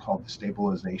about what's called the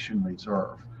stabilization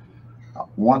reserve.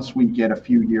 Once we get a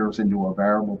few years into a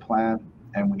variable plan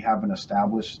and we have an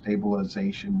established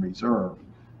stabilization reserve,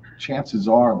 chances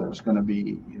are there's going to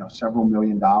be, several $1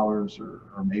 million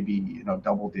or maybe,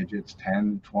 double digits,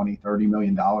 10, 20, $30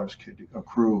 million could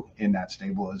accrue in that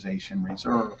stabilization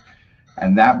reserve.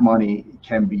 And that money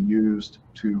can be used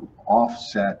to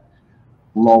offset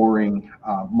lowering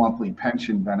monthly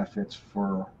pension benefits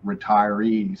for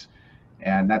retirees.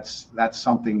 And that's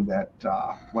something that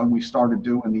when we started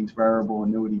doing these variable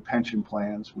annuity pension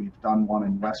plans, we've done one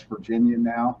in West Virginia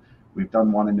now, we've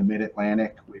done one in the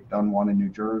Mid-Atlantic, we've done one in New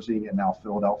Jersey, and now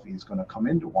Philadelphia is going to come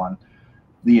into one.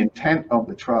 The intent of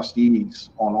the trustees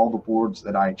on all the boards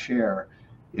that I chair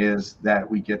is that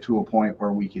we get to a point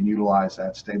where we can utilize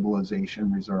that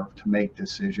stabilization reserve to make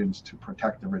decisions to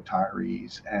protect the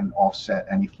retirees and offset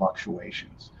any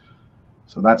fluctuations.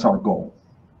 So that's our goal.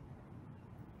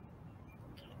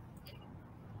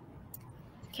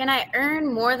 Can I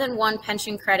earn more than one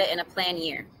pension credit in a plan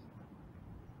year?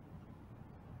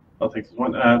 I'll take this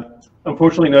one.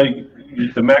 Unfortunately, no.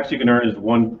 The max you can earn is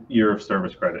 1 year of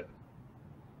service credit.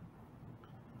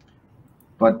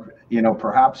 But,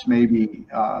 perhaps maybe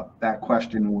that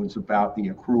question was about the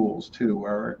accruals too,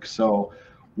 Eric. So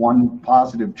one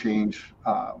positive change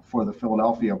for the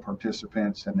Philadelphia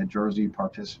participants and the Jersey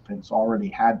participants already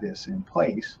had this in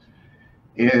place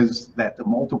is that the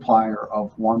multiplier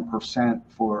of 1%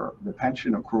 for the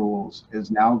pension accruals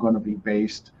is now going to be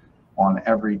based on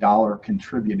every dollar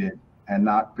contributed and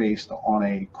not based on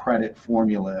a credit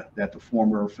formula that the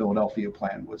former Philadelphia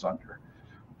plan was under.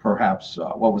 Perhaps,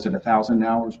 what was it, 1,000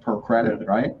 hours per credit,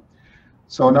 right?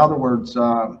 So in other words,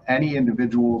 any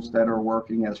individuals that are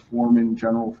working as foremen,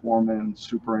 general foremen,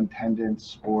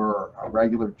 superintendents, or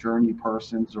regular journey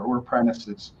persons or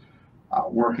apprentices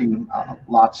working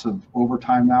lots of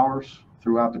overtime hours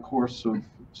throughout the course of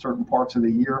certain parts of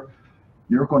the year,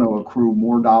 you're going to accrue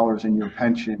more dollars in your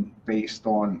pension based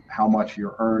on how much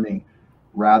you're earning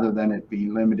rather than it be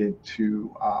limited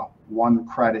to one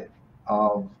credit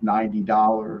of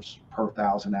 $90 per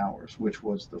 1,000 hours, which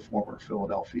was the former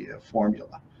Philadelphia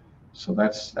formula. So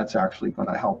that's actually going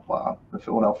to help the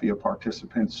Philadelphia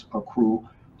participants accrue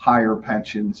higher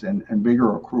pensions and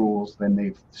bigger accruals than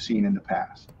they've seen in the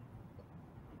past.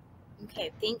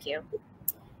 Okay, thank you.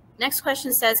 Next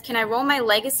question says, can I roll my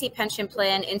legacy pension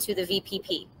plan into the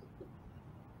VPP?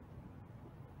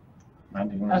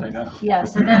 Mandy, you want to say that? Yeah,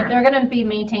 so they're going to be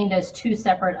maintained as two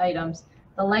separate items.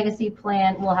 The legacy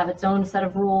plan will have its own set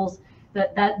of rules.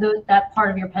 That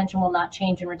part of your pension will not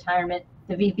change in retirement.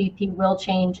 The VPP will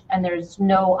change, and there's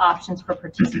no options for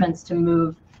participants to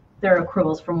move their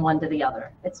accruals from one to the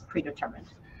other. It's predetermined.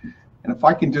 And if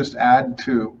I can just add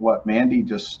to what Mandy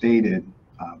just stated,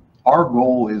 Our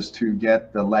goal is to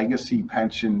get the legacy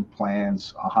pension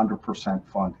plans 100%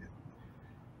 funded.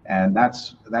 And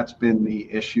that's been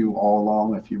the issue all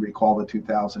along. If you recall the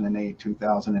 2008,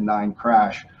 2009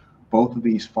 crash, both of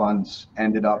these funds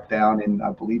ended up down in,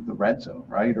 I believe, the red zone,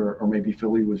 right? Or maybe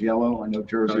Philly was yellow. I know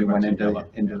Jersey went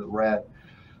into the red.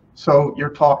 So you're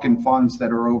talking funds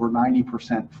that are over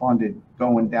 90% funded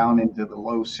going down into the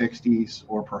low 60s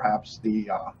or perhaps the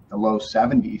low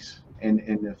 70s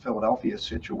in the Philadelphia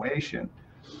situation.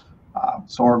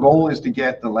 So our goal is to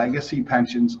get the legacy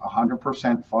pensions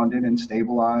 100% funded and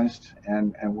stabilized,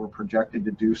 and we're projected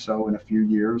to do so in a few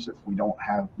years if we don't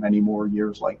have many more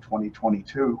years like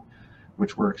 2022,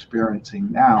 which we're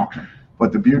experiencing now.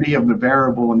 But the beauty of the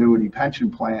variable annuity pension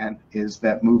plan is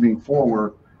that moving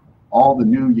forward, all the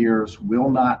new years will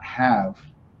not have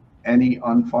any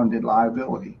unfunded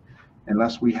liability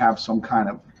unless we have some kind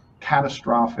of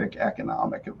catastrophic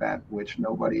economic event, which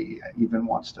nobody even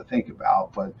wants to think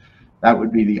about. But that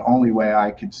would be the only way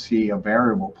I could see a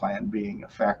variable plan being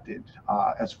affected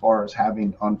as far as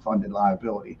having unfunded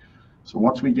liability. So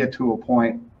once we get to a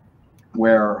point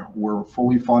where we're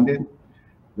fully funded,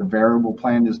 the variable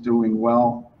plan is doing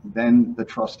well, then the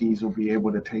trustees will be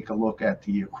able to take a look at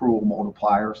the accrual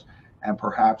multipliers and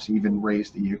perhaps even raise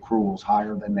the accruals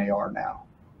higher than they are now.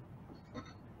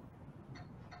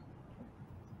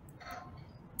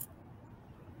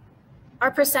 Are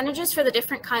percentages for the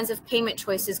different kinds of payment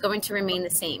choices going to remain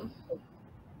the same?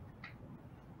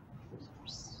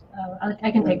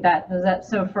 I can take that.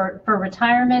 So for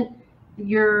retirement,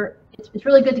 it's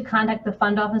really good to contact the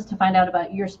fund office to find out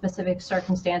about your specific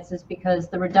circumstances, because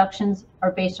the reductions are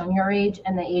based on your age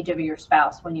and the age of your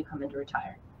spouse when you come in to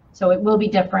retire. So it will be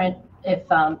different if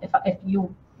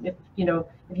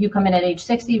you come in at age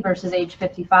 60 versus age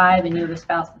 55 and you have a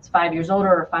spouse that's 5 years older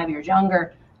or 5 years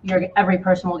younger. Every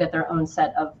person will get their own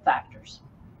set of factors.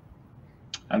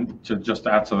 And to just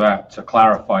add to that, to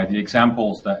clarify, the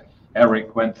examples that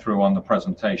Eric went through on the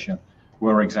presentation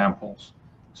were examples.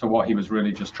 So what he was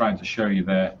really just trying to show you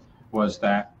there was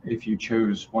that if you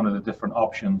choose one of the different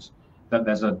options, that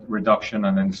there's a reduction,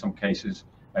 and in some cases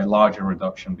a larger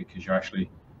reduction, because you're actually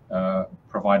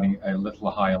providing a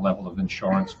little higher level of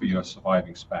insurance for your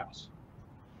surviving spouse.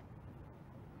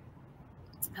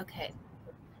 Okay.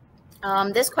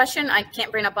 This question I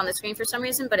can't bring up on the screen for some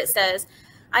reason, but it says,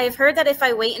 I have heard that if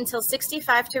I wait until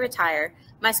 65 to retire,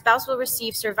 my spouse will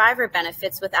receive survivor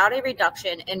benefits without a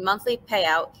reduction in monthly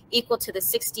payout equal to the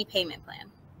 60 payment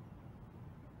plan.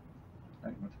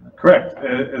 Correct.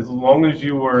 As long as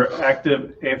you were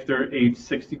active after age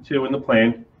 62 in the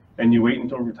plan and you wait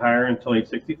until retire until age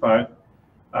 65,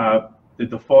 the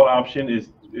default option is,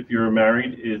 if you're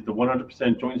married, is the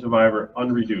 100% joint survivor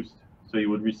unreduced. So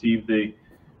you would receive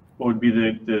what would be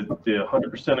the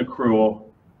 100% accrual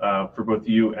for both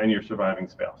you and your surviving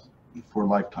spouse. For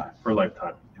lifetime. For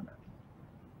lifetime.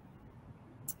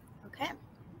 Okay.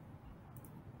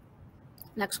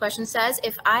 Next question says,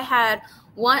 if I had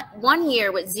one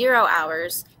year with 0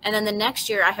 hours and then the next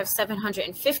year I have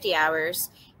 750 hours,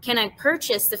 can I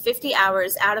purchase the 50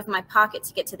 hours out of my pocket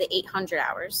to get to the 800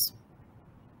 hours?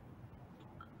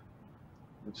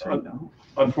 No.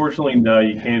 Unfortunately, no.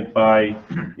 You can't buy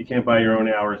your own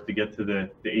hours to get to the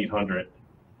 800.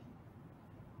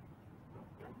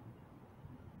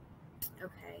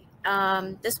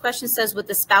 Okay. This question says, would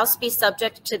the spouse be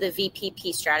subject to the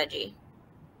VPP strategy?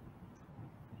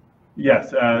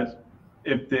 Yes.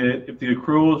 If the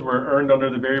accruals were earned under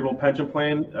the variable pension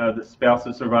plan, the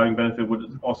spouse's surviving benefit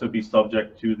would also be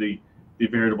subject to the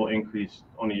variable increase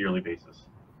on a yearly basis.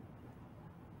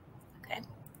 Okay.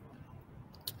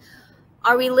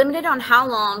 Are we limited on how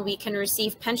long we can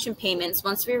receive pension payments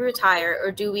once we retire,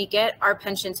 or do we get our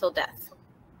pension till death?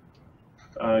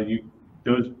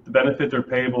 The benefits are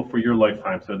payable for your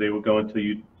lifetime, so they will go until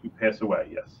you pass away.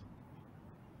 Yes.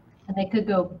 And they could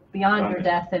go beyond your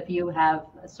death if you have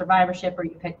a survivorship or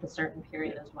you picked a certain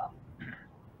period as well.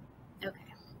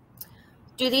 Okay.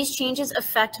 Do these changes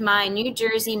affect my New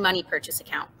Jersey money purchase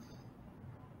account?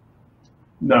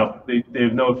 No, they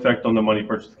have no effect on the money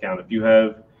purchase account. If you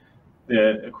have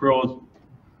the accruals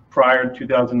prior to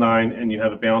 2009 and you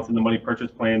have a balance in the money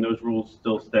purchase plan, those rules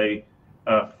still stay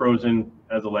frozen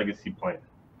as a legacy plan.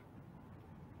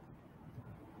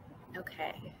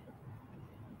 Okay.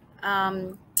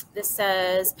 This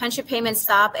says pension payments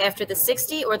stop after the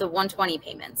 60 or the 120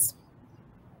 payments?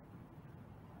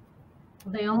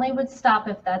 They only would stop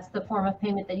if that's the form of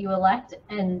payment that you elect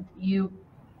and you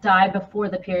die before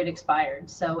the period expired.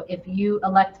 So if you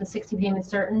elect the 60 payment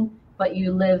certain, but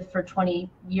you live for 20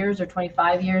 years or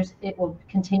 25 years, it will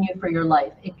continue for your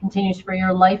life. It continues for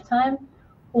your lifetime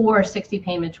or 60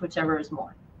 payments, whichever is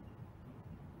more.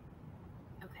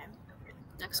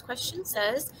 Next question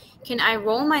says, can I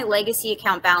roll my legacy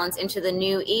account balance into the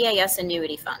new EAS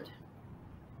annuity fund?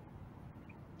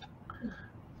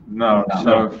 No.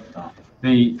 So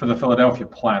for the Philadelphia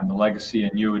plan, the legacy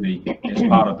annuity is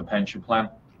part of the pension plan.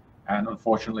 And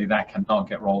unfortunately, that cannot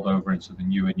get rolled over into the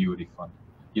new annuity fund.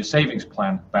 Your savings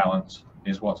plan balance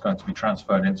is what's going to be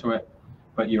transferred into it.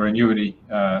 But your annuity,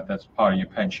 that's part of your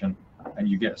pension, and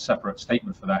you get a separate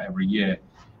statement for that every year,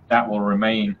 that will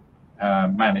remain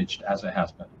managed as it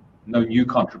has been. No new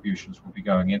contributions will be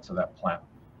going into that plan.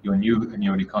 Your new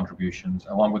annuity contributions,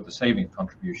 along with the saving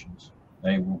contributions,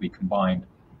 they will be combined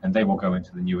and they will go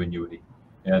into the new annuity,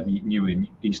 the new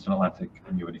Eastern Atlantic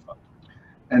Annuity Fund.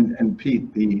 And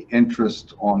Pete, the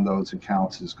interest on those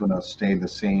accounts is going to stay the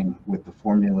same with the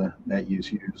formula that you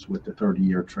use with the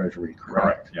 30-year Treasury,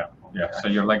 correct? Correct, yeah. So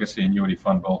your legacy annuity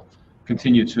fund will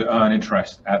continue to earn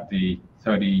interest at the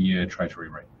 30-year Treasury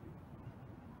rate.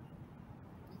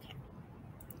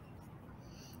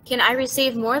 Can I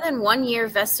receive more than 1 year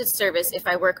vested service if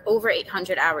I work over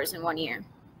 800 hours in 1 year?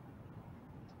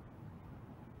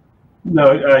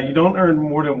 No, you don't earn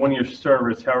more than 1 year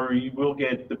service. However, you will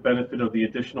get the benefit of the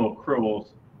additional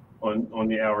accruals on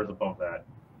the hours above that.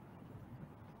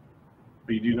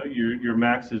 But you do know your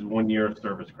max is 1 year of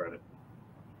service credit.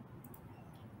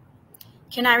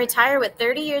 Can I retire with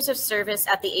 30 years of service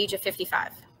at the age of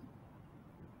 55?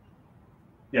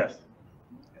 Yes.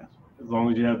 As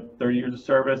long as you have 30 years of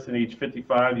service and age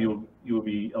 55, you will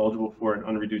be eligible for an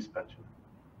unreduced pension.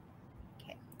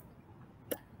 Okay.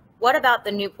 What about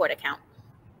the Newport account?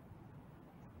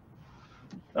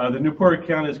 The Newport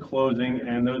account is closing,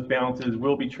 and those balances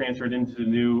will be transferred into the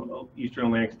new Eastern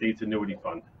Atlantic States Annuity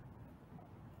Fund.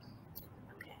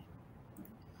 Okay.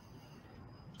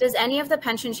 Does any of the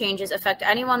pension changes affect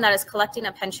anyone that is collecting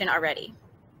a pension already?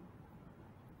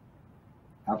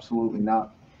 Absolutely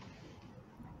not.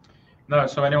 No,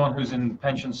 so anyone who's in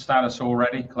pension status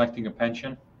already collecting a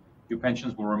pension, your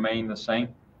pensions will remain the same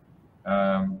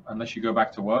unless you go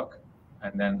back to work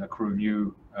and then accrue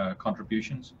new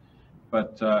contributions.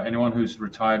 But anyone who's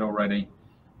retired already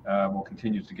will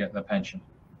continue to get their pension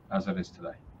as it is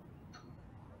today.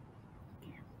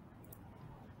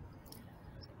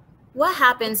 What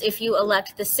happens if you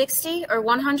elect the 60 or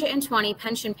 120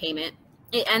 pension payment?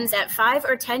 It ends at 5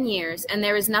 or 10 years and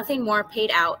there is nothing more paid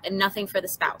out and nothing for the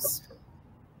spouse.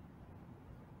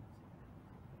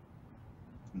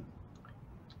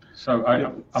 So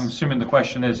I'm assuming the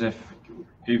question is if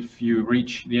you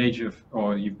reach the age of,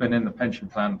 or you've been in the pension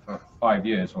plan for 5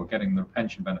 years or getting the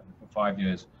pension benefit for 5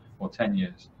 years or 10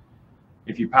 years,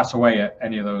 if you pass away at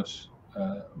any of those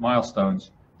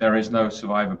milestones, there is no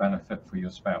survivor benefit for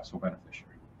your spouse or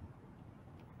beneficiary.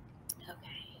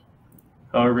 Okay.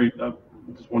 However, I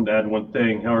just wanted to add one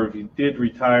thing. However, if you did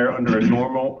retire under a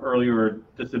normal early or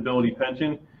disability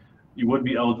pension, you would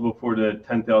be eligible for the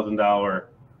 $10,000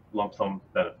 lump sum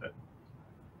benefit.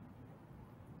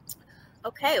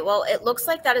 Okay, well, it looks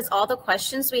like that is all the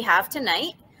questions we have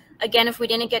tonight. Again, if we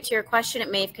didn't get to your question, it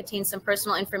may have contained some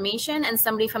personal information and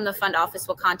somebody from the fund office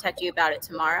will contact you about it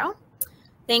tomorrow.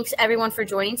 Thanks everyone for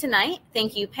joining tonight.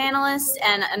 Thank you panelists,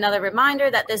 and another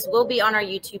reminder that this will be on our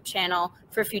YouTube channel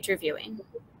for future viewing.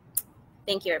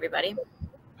 Thank you, everybody.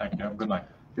 Thank you. Have a good night.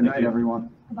 Good night, everyone.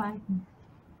 Goodbye.